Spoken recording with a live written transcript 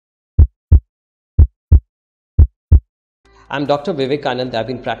I'm Dr. Vivekanand. I've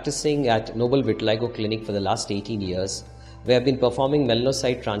been practicing at Noble Vitiligo Clinic for the last 18 years. We have been performing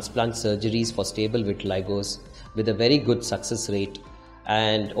melanocyte transplant surgeries for stable vitiligos with a very good success rate.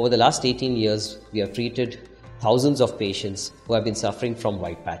 And over the last 18 years, we have treated thousands of patients who have been suffering from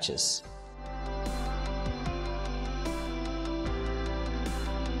white patches.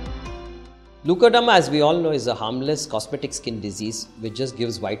 Leucoderma, as we all know, is a harmless cosmetic skin disease which just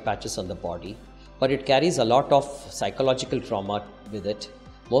gives white patches on the body, but it carries a lot of psychological trauma with it.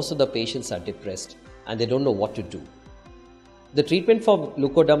 Most of the patients are depressed and they don't know what to do. The treatment for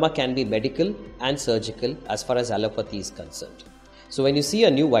Leucoderma can be medical and surgical as far as allopathy is concerned. So when you see a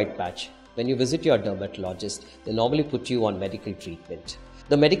new white patch, when you visit your dermatologist, they normally put you on medical treatment.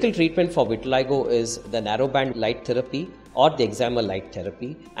 The medical treatment for vitiligo is the narrowband light therapy or the excimer light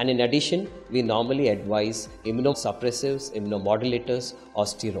therapy, and in addition, we normally advise immunosuppressives, immunomodulators or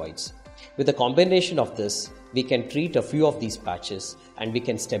steroids. With a combination of this, we can treat a few of these patches and we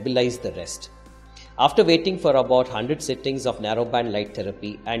can stabilize the rest. After waiting for about 100 sittings of narrowband light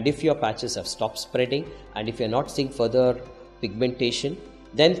therapy, and if your patches have stopped spreading and if you're not seeing further pigmentation,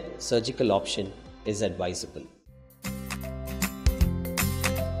 then surgical option is advisable.